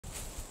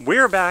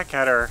We're back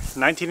at our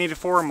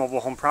 1984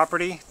 mobile home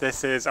property.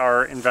 This is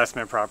our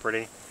investment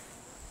property.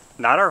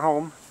 Not our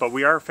home, but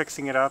we are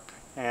fixing it up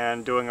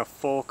and doing a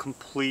full,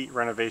 complete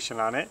renovation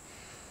on it.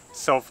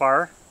 So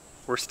far,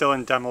 we're still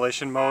in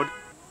demolition mode.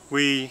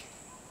 We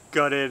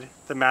gutted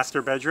the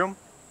master bedroom,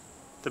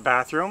 the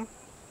bathroom,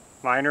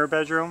 minor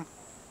bedroom,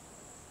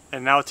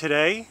 and now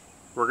today,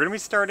 we're gonna be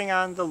starting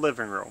on the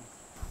living room.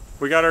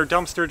 We got our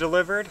dumpster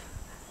delivered,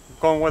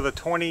 going with a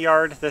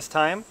 20-yard this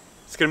time.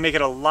 It's gonna make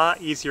it a lot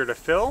easier to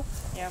fill,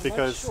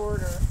 because much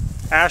shorter.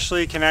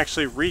 Ashley can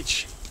actually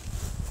reach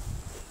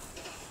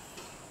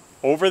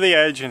over the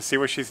edge and see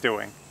what she's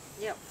doing.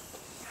 Yep.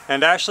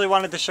 And Ashley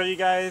wanted to show you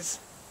guys,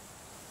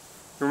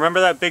 remember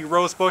that big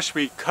rose bush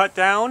we cut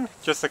down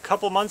just a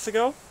couple months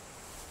ago?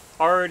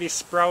 Already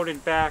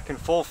sprouted back in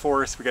full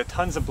force. We got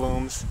tons of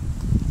blooms.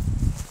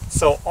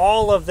 So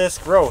all of this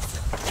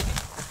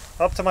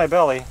growth up to my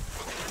belly,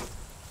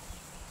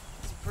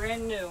 it's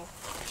brand new,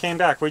 came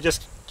back. We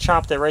just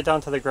chopped it right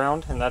down to the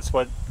ground, and that's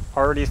what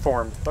already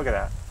formed. Look at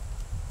that.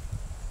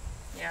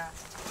 Yeah.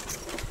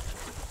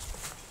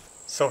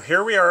 So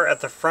here we are at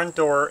the front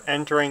door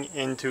entering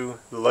into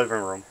the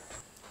living room.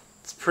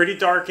 It's pretty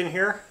dark in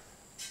here.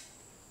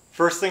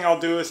 First thing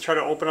I'll do is try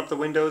to open up the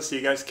windows so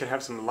you guys can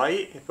have some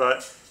light,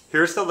 but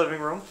here's the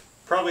living room.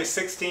 Probably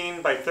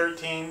 16 by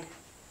 13.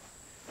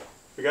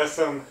 We got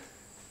some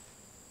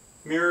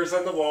mirrors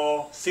on the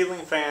wall,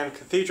 ceiling fan,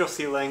 cathedral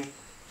ceiling,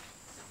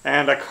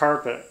 and a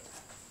carpet.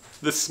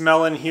 The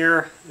smell in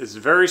here is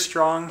very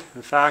strong.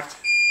 In fact,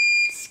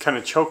 it's kind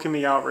of choking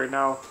me out right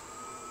now.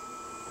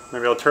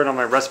 Maybe I'll turn on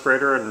my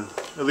respirator and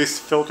at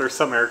least filter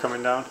some air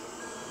coming down.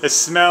 It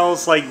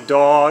smells like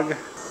dog.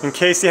 In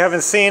case you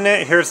haven't seen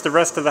it, here's the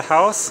rest of the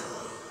house.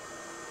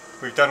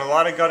 We've done a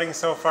lot of gutting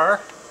so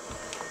far.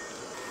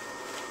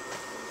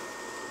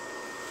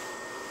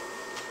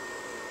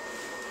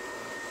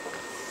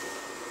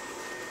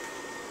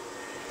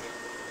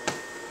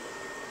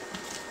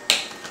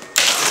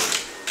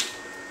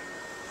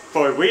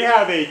 Boy, we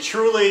have a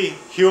truly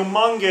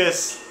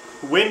humongous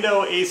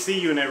window AC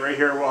unit right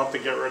here we'll have to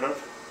get rid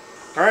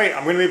of. Alright,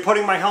 I'm going to be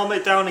putting my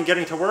helmet down and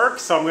getting to work,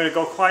 so I'm going to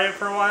go quiet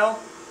for a while.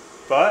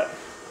 But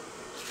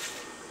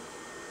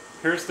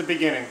here's the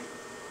beginning.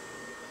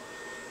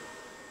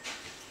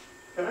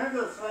 Can I have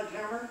the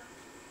sledgehammer?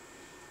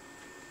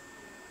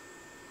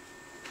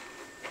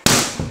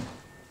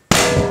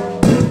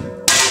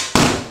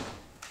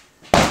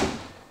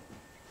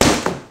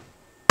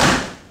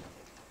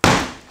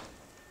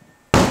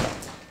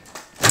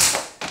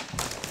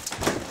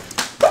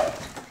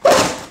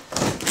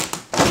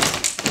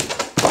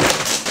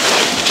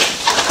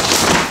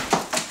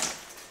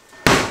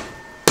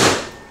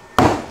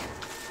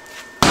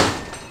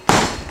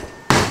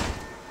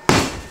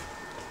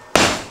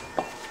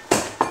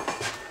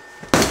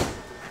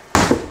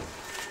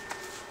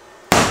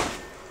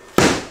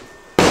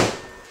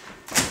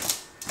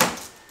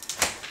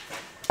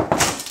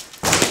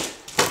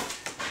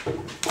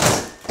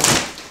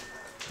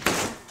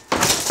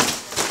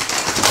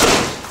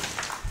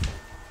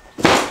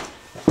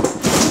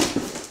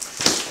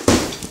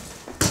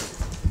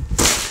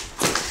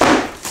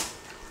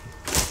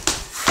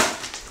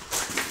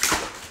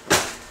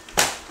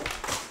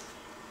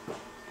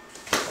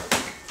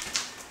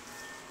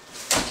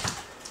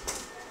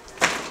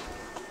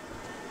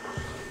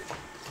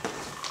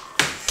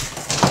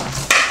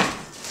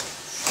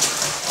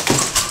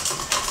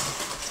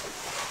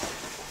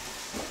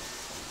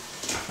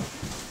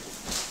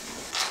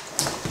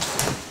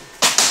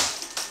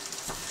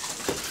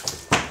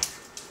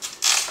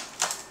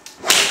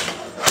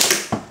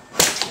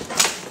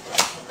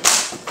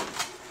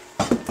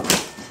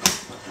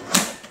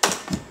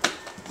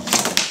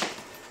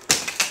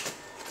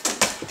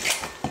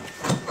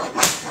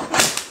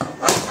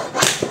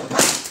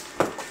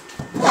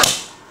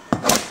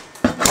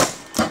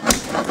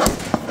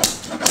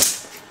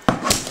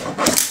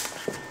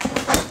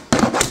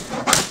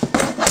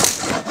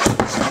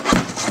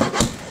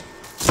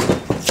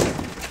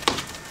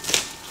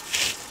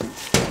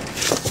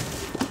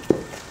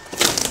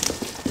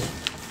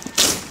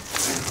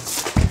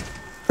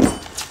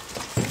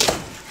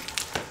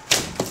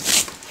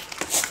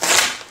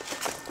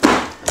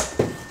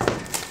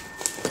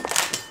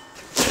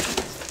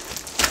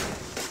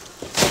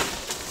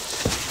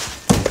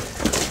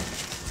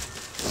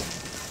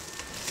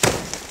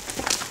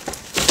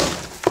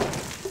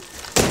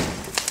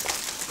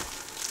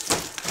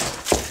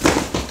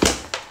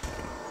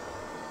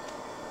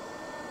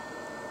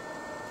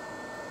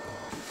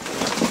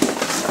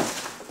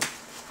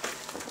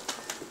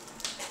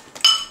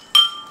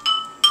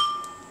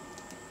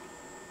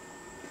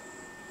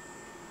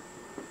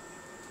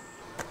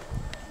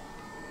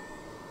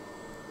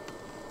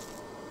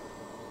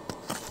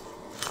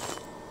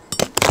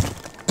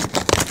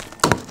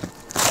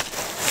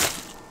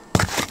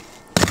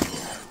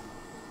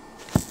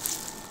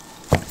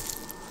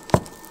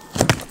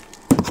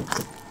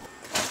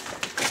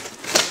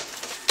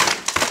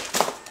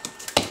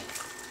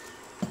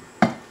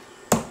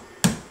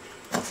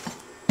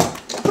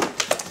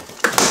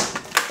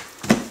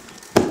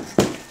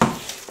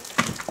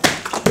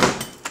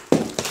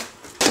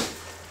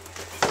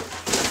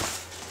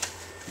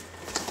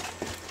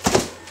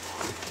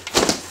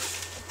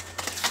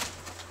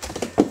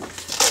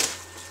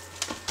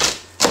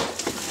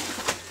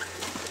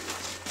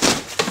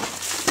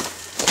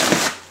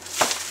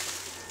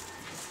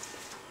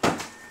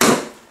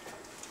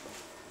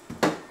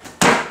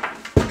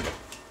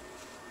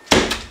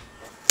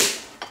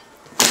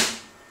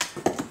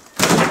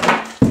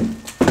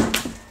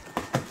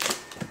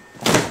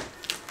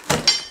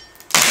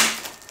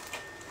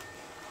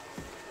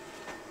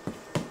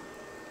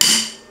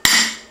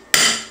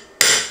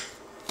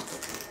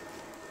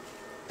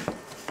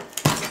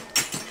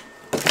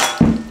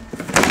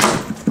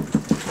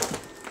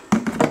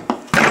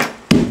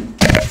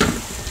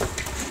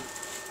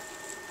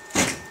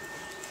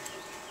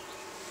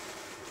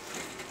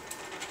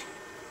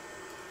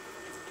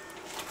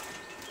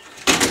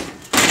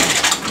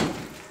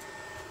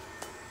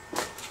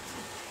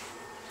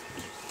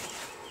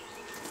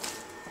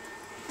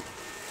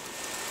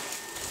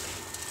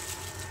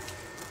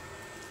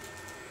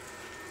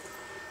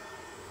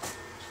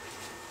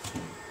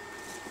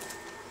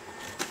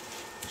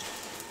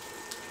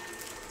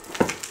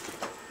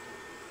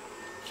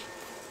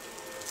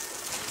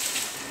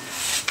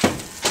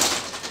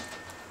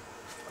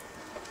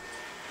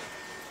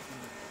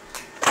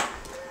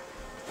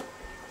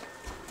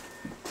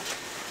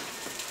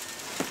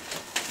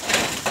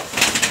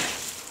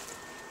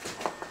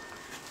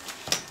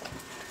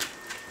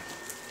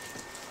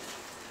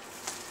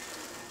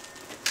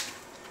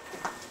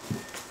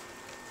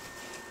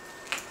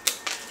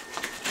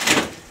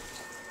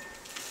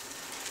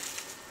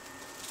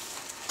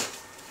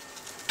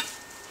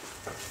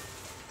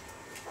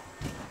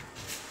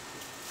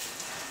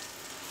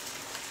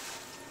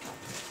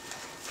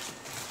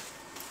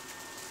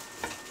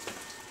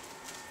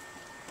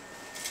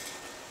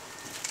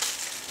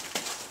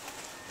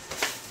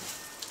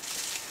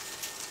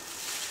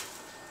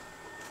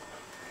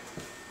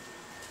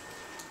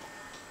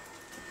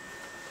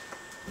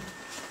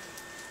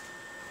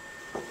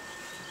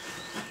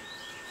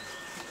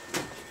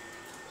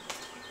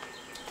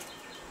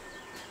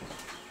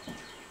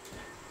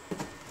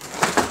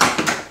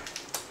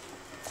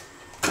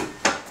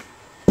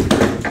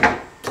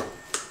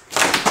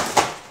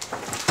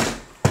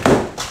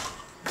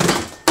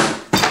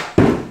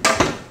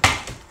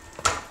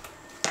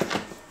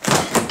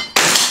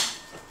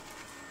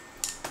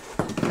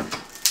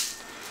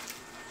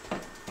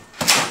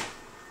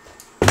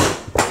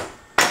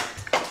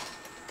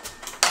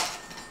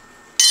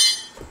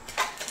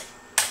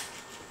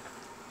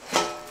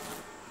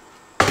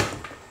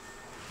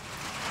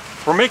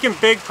 We're making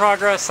big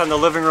progress on the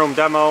living room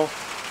demo.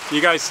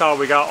 You guys saw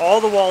we got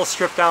all the walls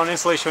stripped down,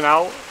 insulation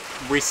out.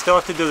 We still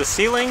have to do the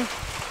ceiling,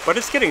 but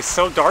it's getting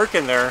so dark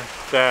in there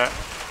that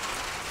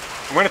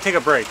I'm gonna take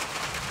a break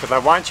because I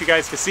want you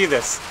guys to see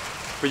this.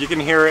 But you can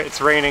hear it,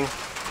 it's raining.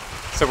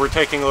 So we're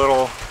taking a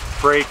little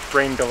break,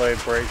 rain delay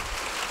break.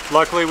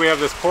 Luckily we have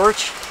this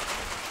porch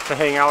to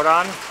hang out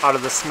on, out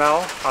of the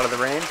smell, out of the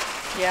rain.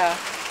 Yeah,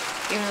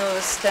 even though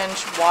the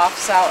stench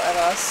wafts out at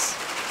us.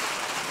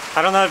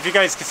 I don't know if you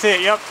guys can see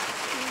it, yep.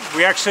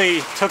 We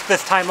actually took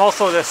this time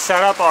also to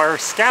set up our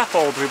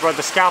scaffold. We brought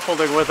the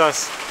scaffolding with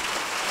us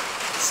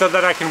so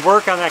that I can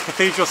work on that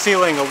cathedral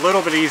ceiling a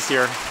little bit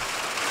easier.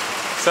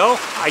 So,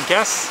 I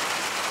guess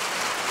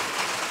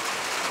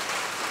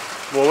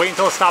we'll wait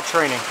until it stops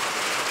raining.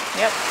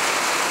 Yep.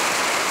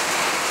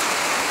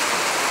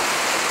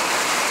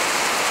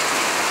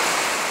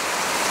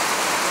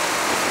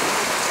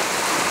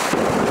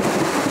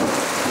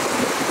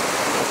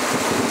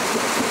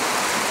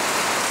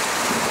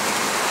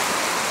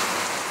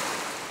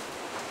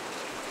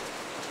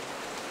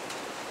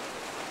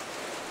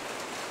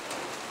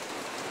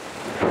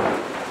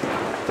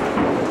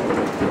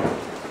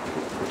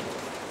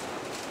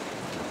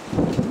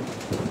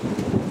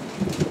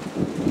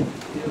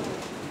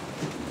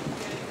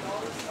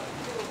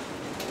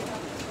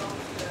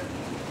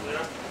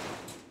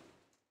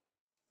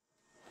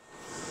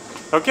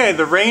 Okay,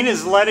 the rain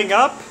is letting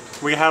up.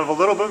 We have a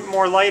little bit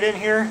more light in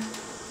here.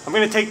 I'm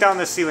going to take down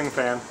this ceiling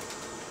fan.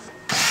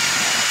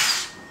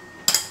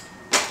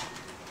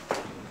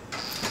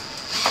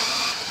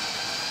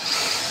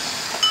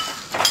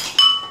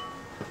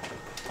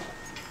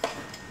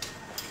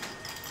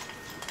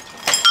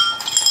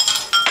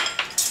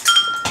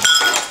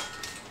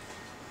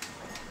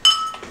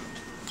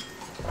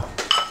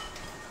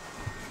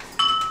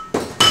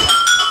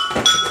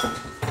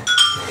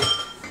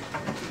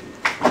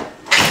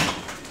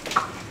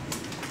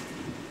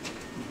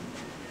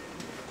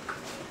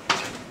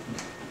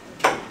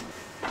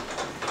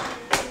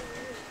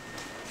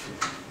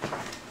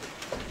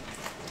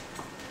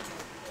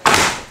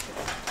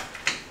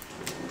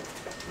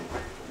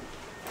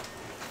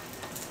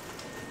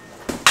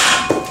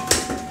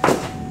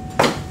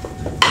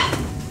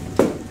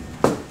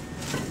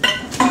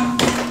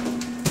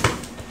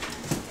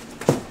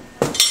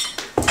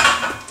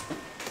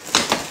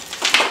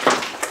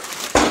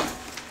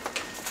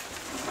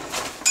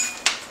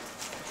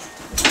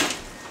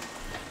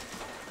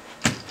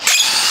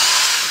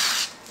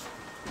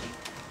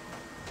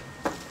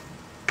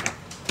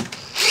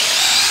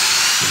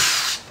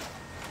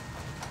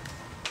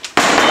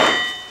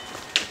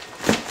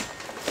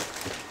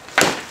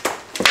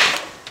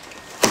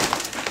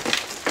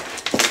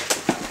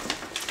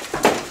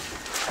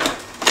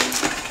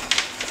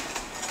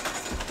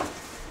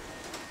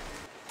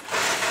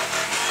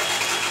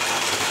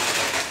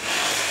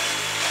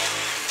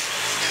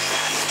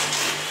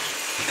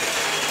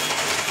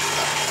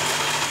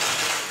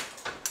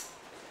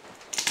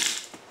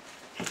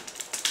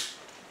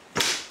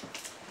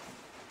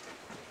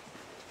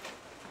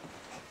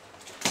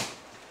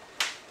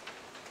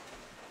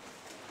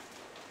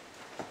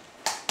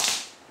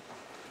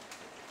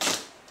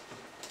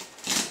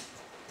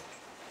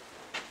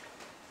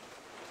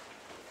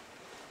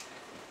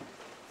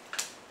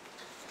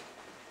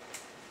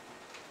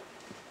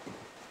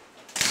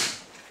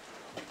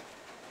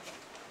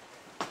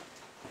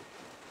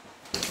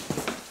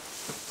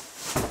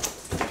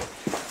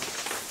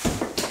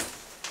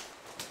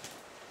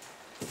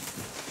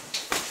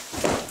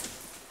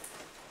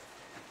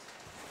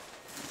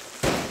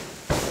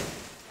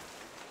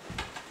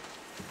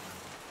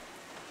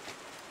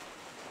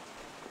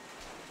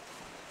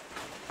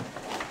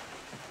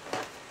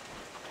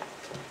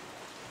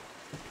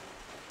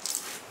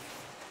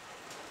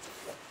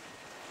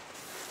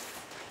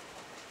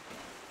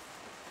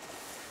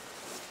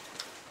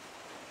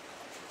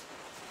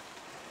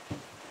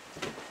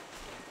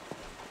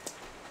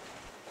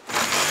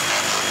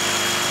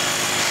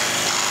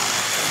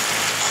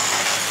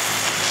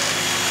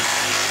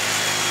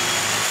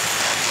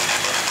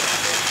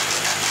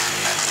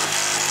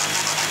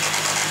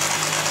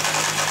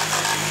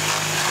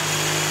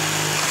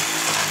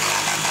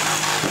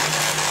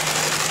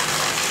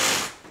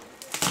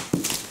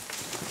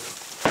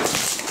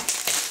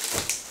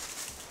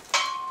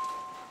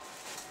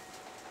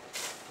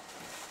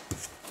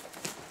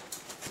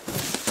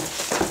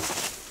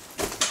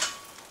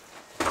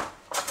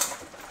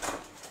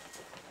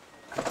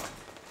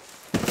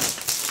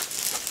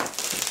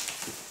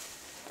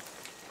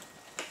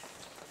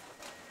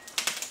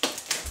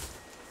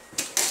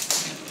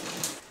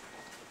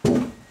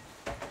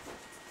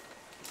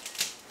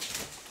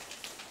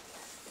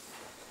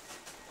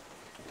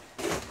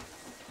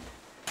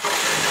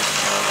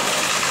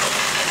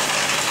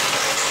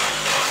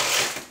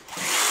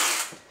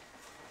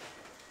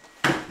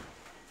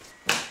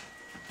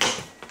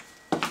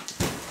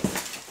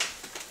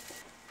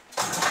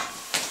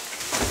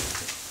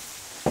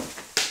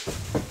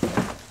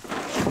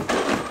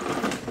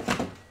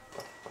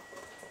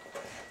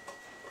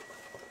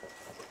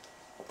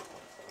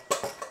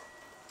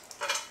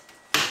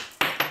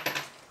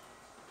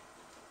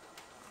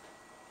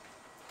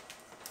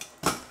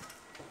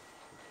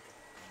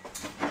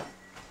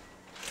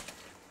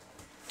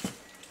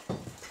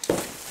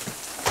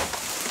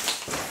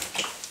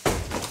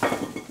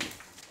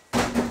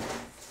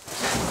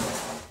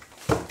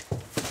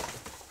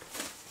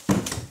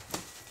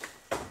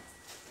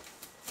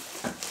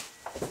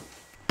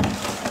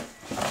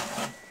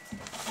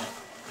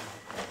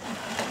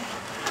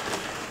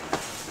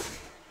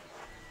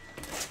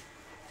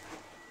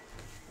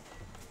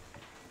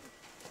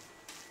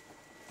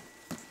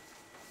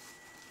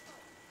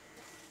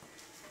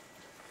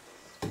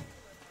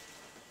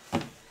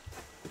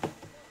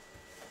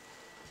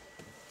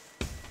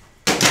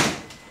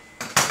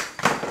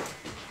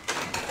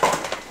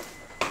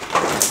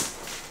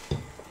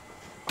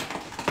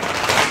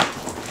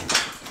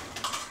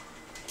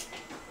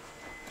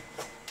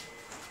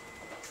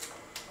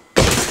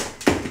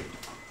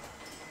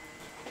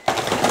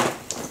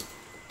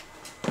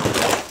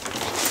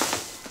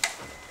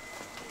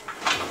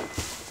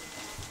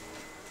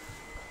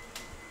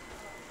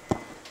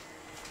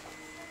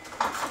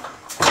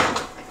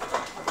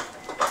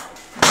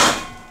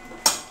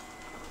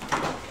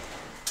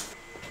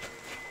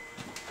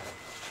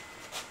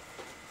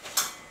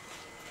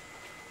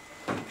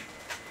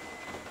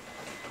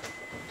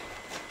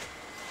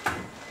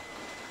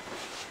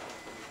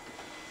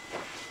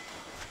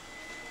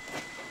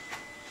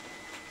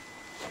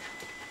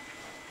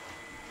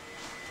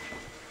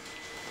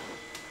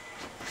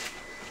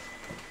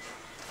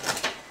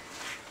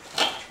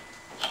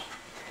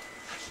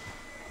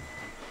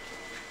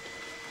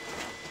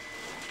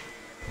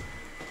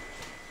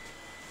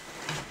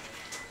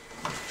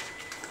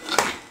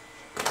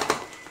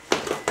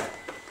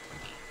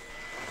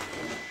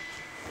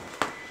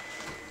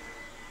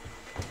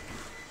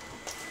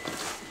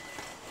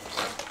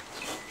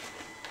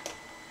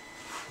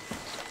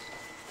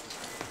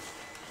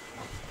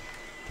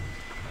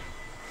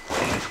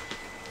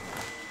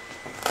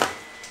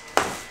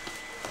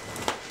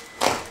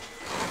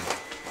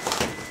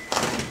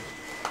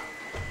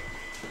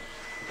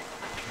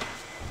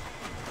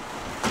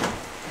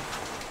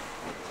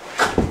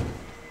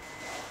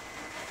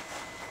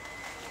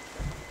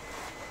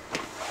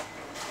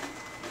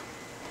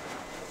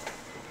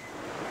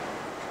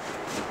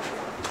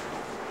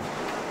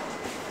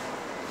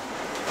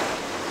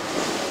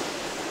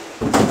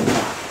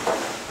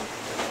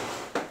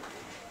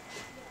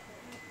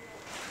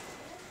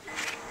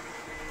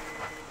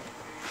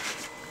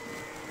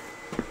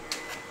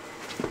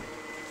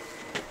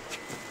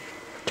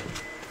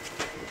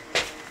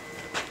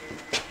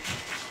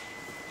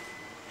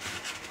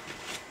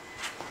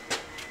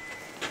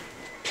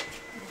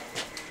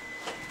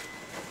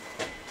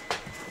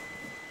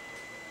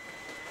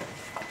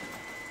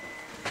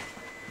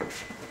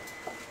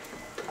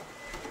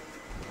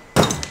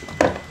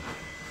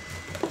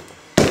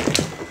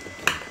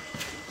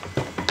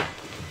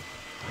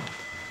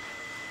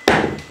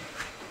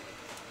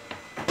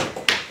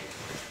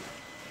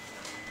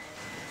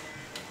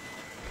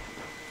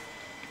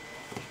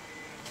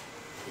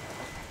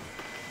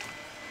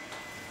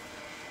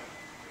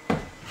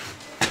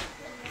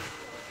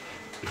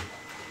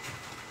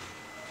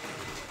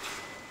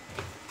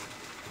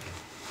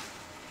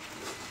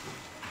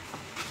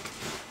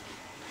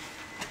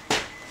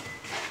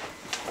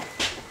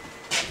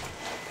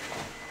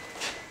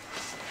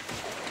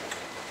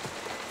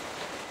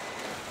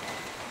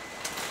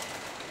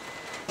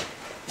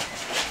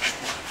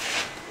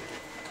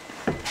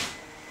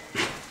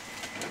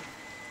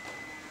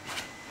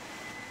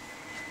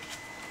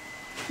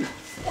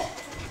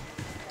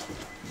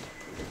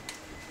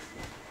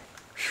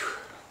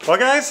 Well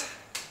guys,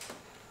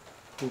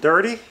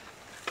 dirty,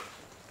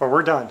 but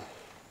we're done.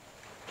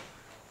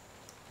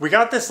 We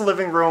got this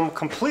living room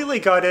completely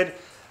gutted.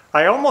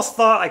 I almost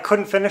thought I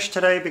couldn't finish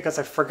today because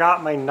I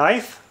forgot my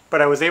knife,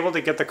 but I was able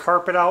to get the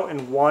carpet out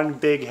in one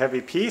big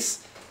heavy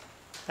piece.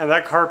 And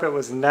that carpet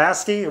was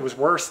nasty. It was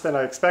worse than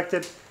I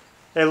expected.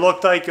 It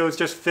looked like it was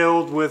just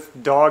filled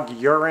with dog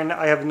urine.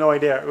 I have no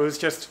idea. It was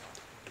just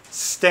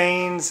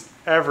stains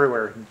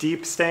everywhere,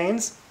 deep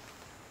stains.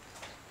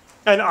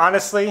 And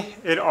honestly,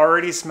 it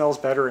already smells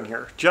better in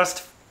here.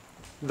 Just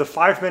the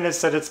 5 minutes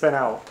that it's been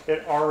out,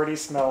 it already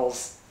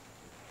smells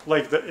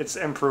like it's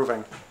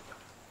improving.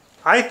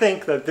 I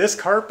think that this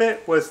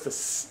carpet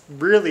was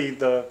really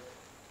the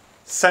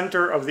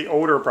center of the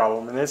odor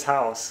problem in this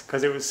house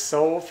because it was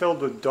so filled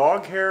with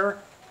dog hair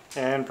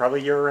and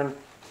probably urine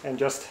and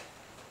just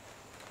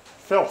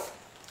filth.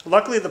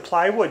 Luckily, the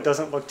plywood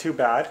doesn't look too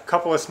bad. A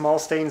couple of small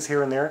stains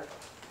here and there.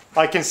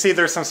 I can see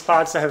there's some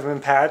spots that have been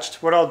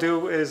patched. What I'll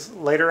do is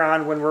later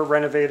on when we're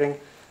renovating,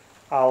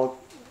 I'll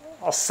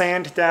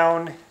sand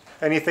down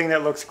anything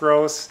that looks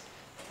gross.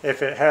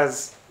 If it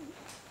has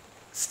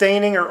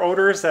staining or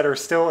odors that are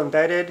still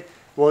embedded,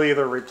 we'll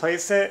either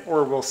replace it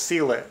or we'll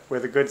seal it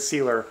with a good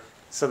sealer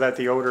so that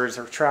the odors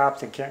are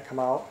trapped and can't come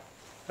out.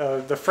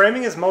 The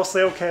framing is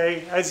mostly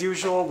okay. As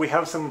usual, we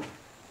have some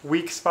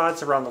weak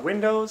spots around the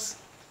windows.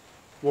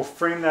 We'll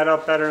frame that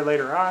up better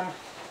later on.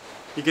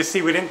 You can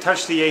see we didn't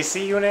touch the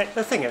AC unit.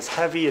 The thing is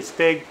heavy, it's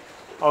big.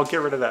 I'll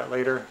get rid of that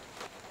later.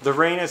 The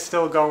rain is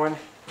still going.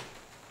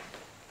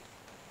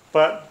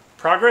 But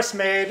progress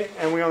made,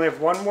 and we only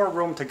have one more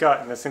room to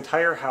gut in this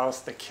entire house,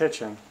 the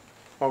kitchen.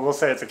 Well, we'll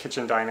say it's a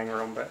kitchen dining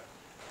room, but...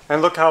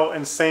 And look how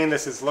insane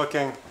this is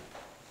looking.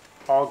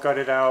 All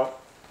gutted out.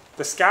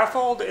 The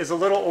scaffold is a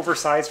little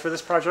oversized for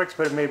this project,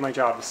 but it made my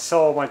job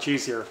so much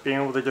easier.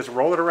 Being able to just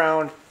roll it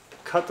around,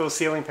 cut those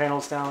ceiling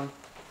panels down.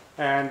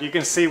 And you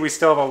can see we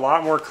still have a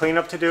lot more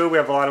cleanup to do. We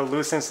have a lot of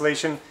loose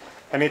insulation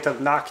I need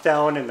to knock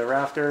down in the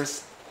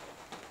rafters,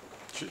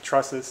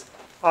 trusses.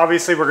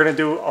 Obviously, we're going to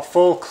do a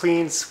full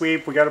clean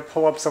sweep. We got to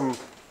pull up some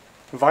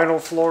vinyl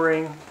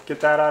flooring,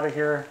 get that out of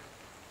here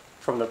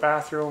from the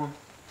bathroom,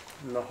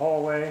 in the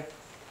hallway.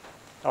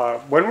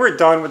 When we're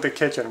done with the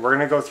kitchen, we're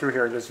going to go through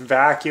here and just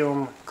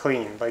vacuum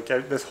clean. Like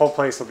this whole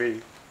place will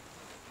be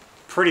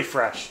pretty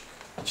fresh.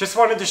 Just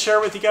wanted to share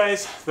with you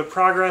guys the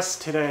progress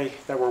today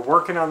that we're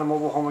working on the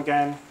mobile home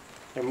again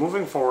and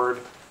moving forward,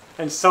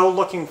 and so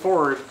looking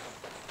forward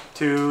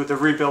to the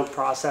rebuild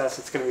process.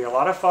 It's going to be a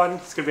lot of fun.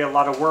 It's going to be a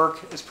lot of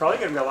work. It's probably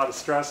going to be a lot of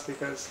stress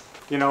because,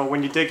 you know,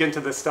 when you dig into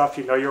this stuff,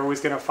 you know you're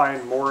always going to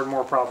find more and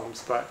more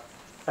problems, but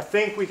I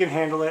think we can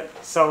handle it.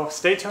 So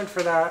stay tuned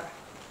for that.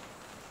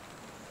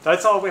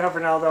 That's all we have for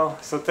now though.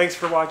 So thanks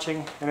for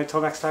watching, and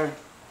until next time,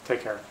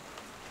 take care.